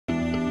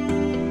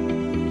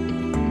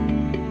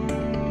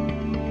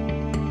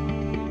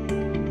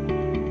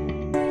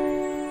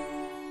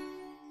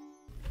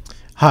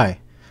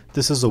Hi,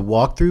 this is a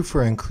walkthrough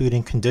for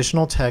including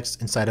conditional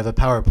text inside of a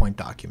PowerPoint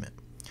document.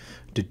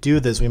 To do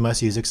this, we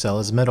must use Excel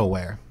as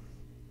middleware.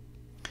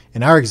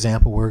 In our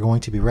example, we're going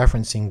to be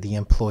referencing the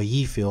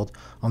employee field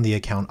on the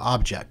account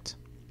object.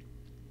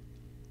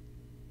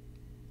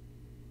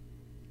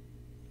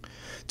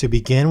 To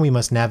begin, we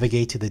must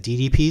navigate to the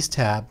DDPs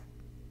tab,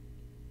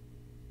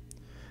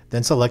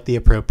 then select the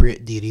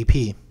appropriate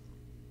DDP.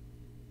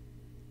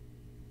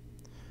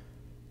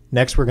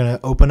 Next, we're going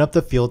to open up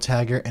the field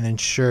tagger and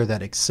ensure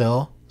that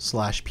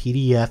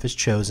Excel/PDF is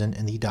chosen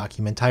in the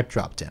document type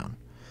dropdown.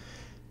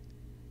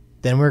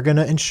 Then we're going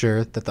to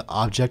ensure that the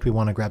object we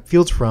want to grab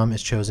fields from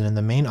is chosen in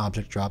the main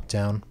object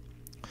dropdown.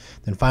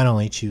 Then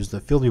finally, choose the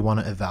field we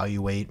want to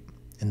evaluate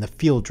in the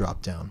field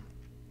dropdown.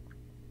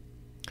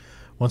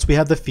 Once we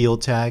have the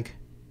field tag,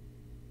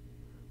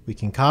 we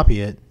can copy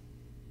it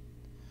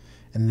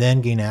and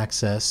then gain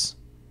access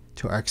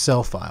to our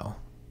Excel file,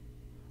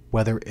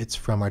 whether it's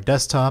from our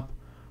desktop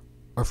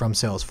or from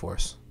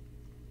Salesforce.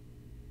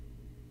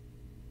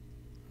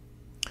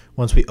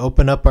 Once we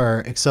open up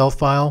our Excel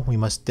file, we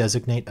must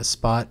designate a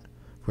spot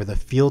for the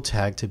field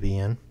tag to be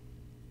in.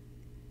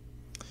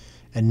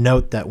 And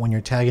note that when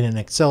you're tagging an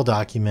Excel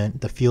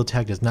document, the field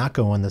tag does not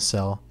go in the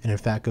cell, and in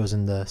fact goes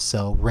in the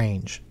cell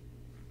range.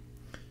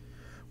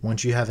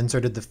 Once you have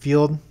inserted the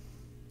field,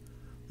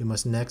 we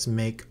must next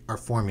make our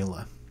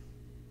formula.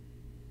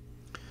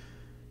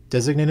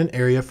 Designate an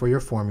area for your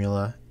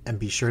formula and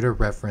be sure to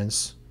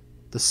reference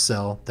the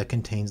cell that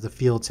contains the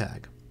field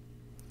tag.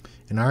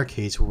 In our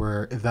case,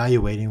 we're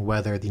evaluating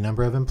whether the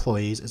number of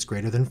employees is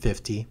greater than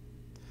 50,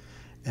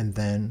 and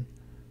then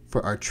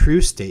for our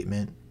true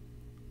statement,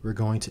 we're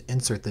going to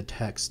insert the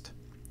text.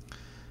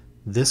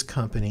 This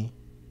company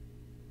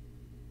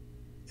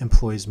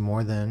employs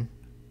more than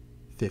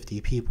 50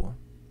 people.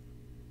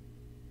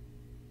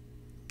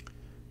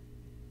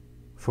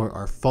 For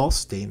our false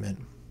statement,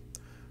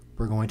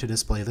 we're going to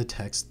display the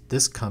text,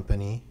 this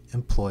company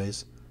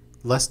employs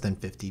less than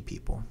 50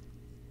 people.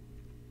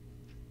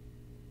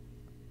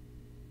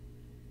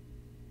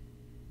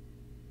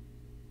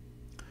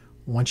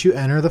 Once you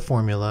enter the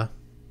formula,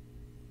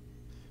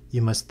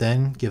 you must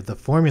then give the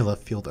formula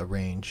field a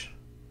range.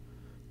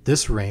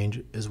 This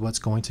range is what's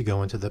going to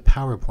go into the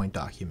PowerPoint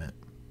document.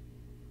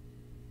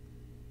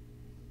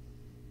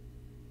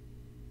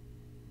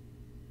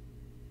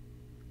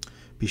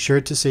 Be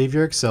sure to save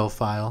your Excel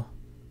file,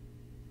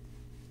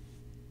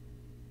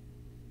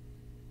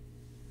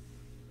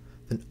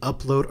 then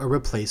upload or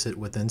replace it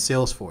within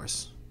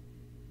Salesforce.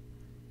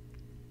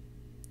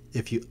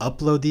 If you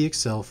upload the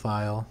Excel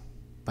file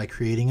by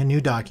creating a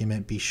new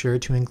document, be sure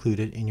to include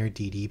it in your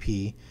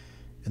DDP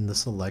in the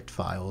Select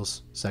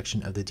Files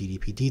section of the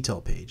DDP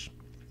detail page.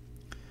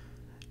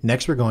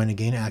 Next, we're going to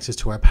gain access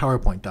to our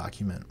PowerPoint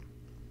document.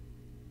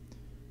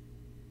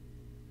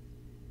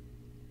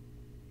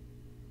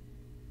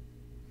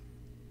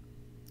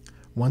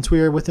 Once we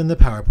are within the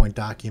PowerPoint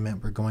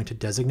document, we're going to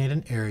designate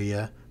an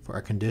area for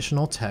our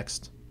conditional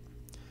text.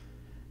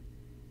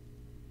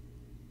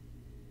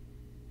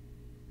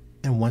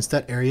 And once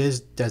that area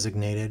is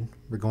designated,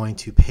 we're going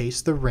to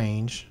paste the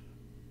range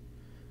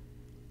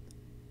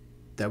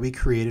that we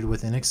created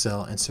within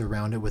Excel and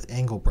surround it with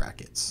angle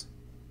brackets.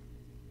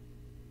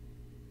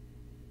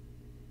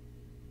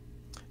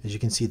 As you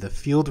can see, the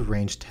field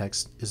range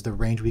text is the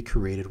range we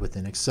created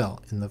within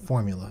Excel in the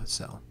formula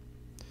cell.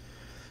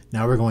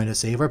 Now we're going to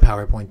save our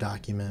PowerPoint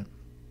document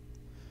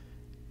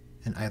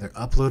and either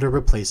upload or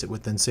replace it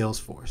within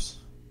Salesforce.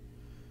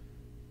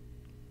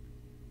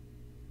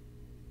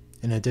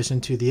 In addition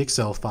to the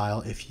Excel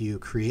file, if you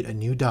create a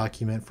new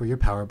document for your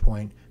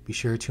PowerPoint, be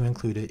sure to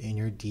include it in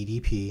your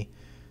DDP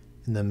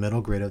in the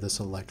middle grid of the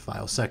Select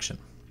File section.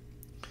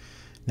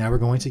 Now we're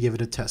going to give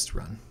it a test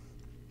run.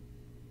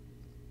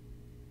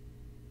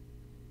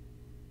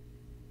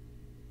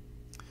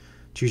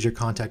 Choose your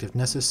contact if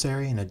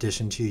necessary, in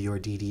addition to your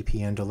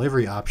DDP and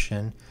delivery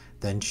option,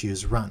 then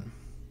choose Run.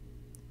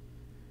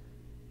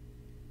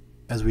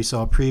 As we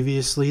saw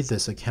previously,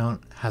 this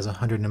account has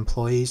 100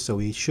 employees, so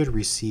we should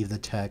receive the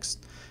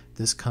text,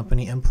 this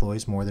company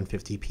employs more than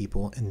 50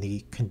 people in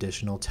the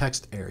conditional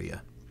text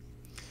area.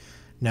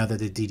 Now that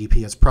the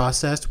DDP is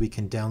processed, we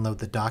can download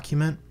the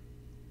document,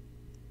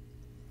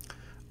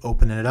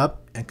 open it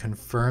up, and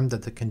confirm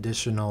that the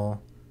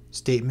conditional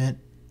statement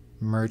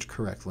merged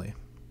correctly.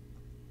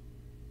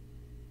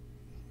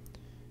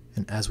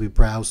 And as we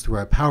browse through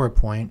our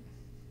PowerPoint,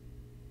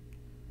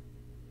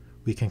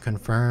 we can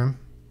confirm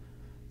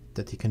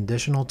that the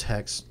conditional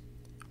text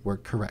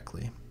worked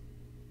correctly.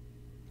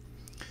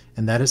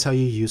 And that is how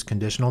you use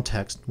conditional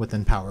text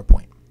within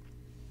PowerPoint.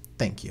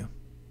 Thank you.